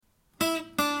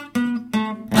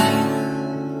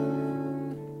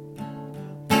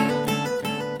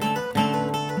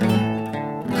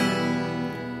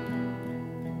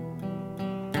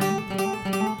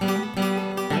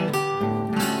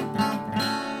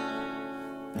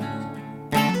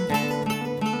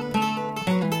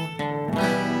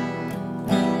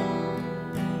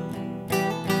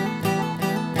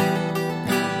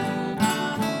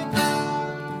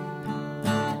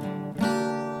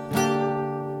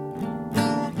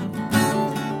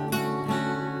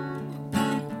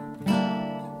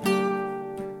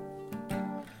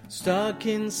stuck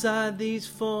inside these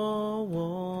four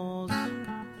walls,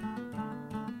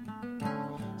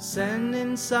 sent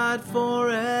inside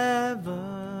forever,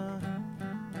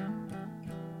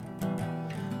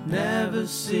 never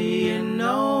seeing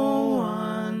no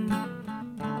one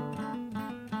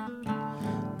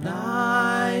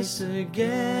nice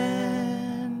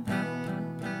again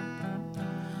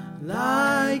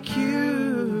like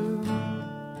you,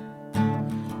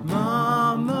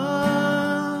 Mama.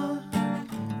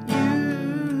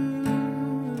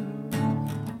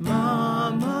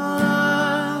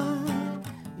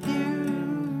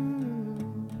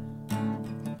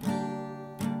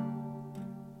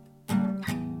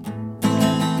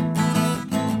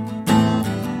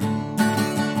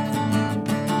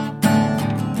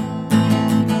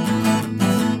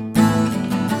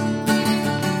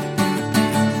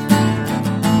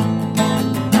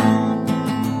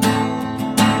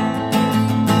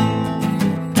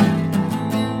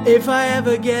 If I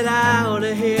ever get out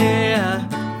of here,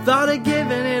 thought of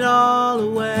giving it all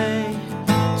away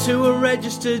to a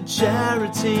registered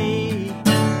charity.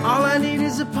 All I need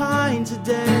is a pint a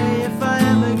day. If I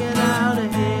ever get out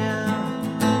of here,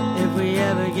 if we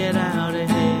ever get out of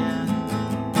here.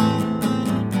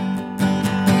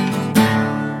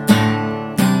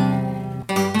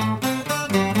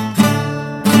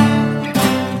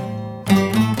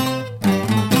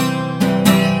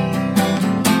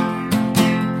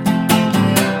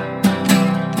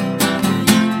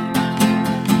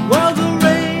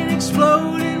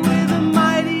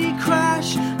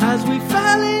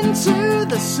 To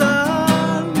the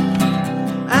sun,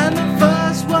 and the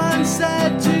first one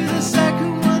said to the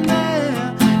second one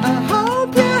there, I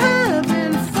hope you're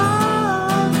having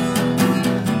fun.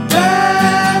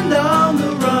 Band on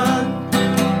the run,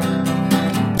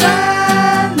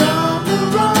 band on the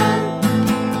run,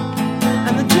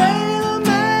 and the jailer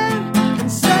man and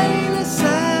Sailor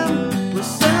Sam were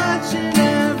searching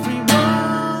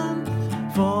everyone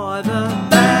for the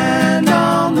band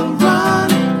on the run.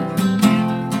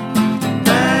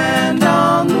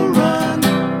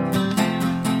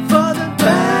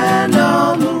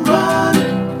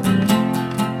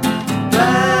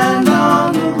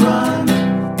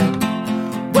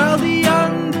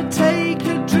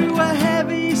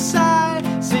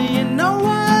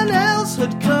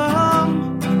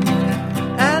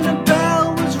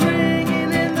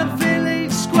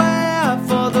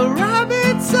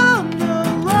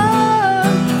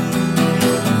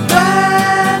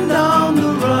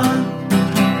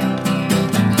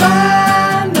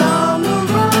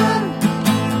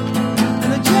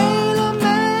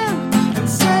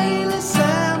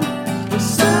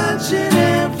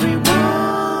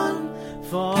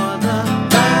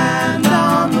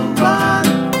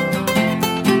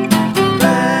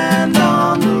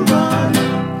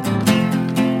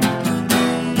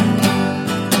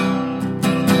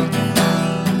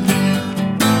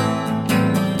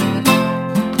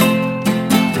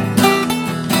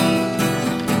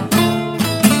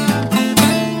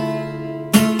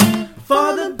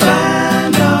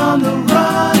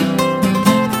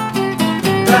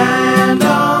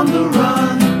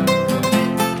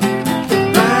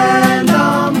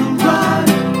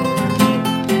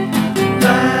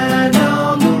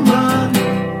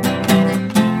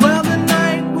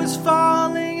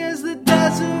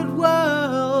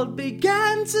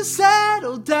 Began to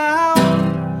settle down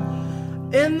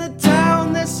in the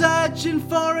town. They're searching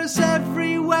for us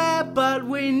everywhere, but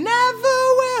we never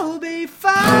will be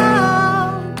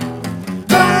found.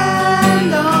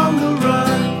 Band on the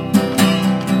run,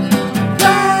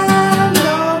 band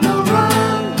on the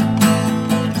run,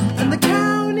 and the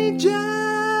county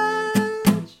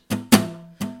judge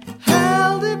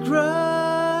held a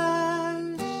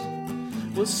grudge.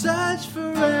 We'll search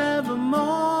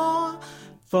forevermore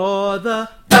for the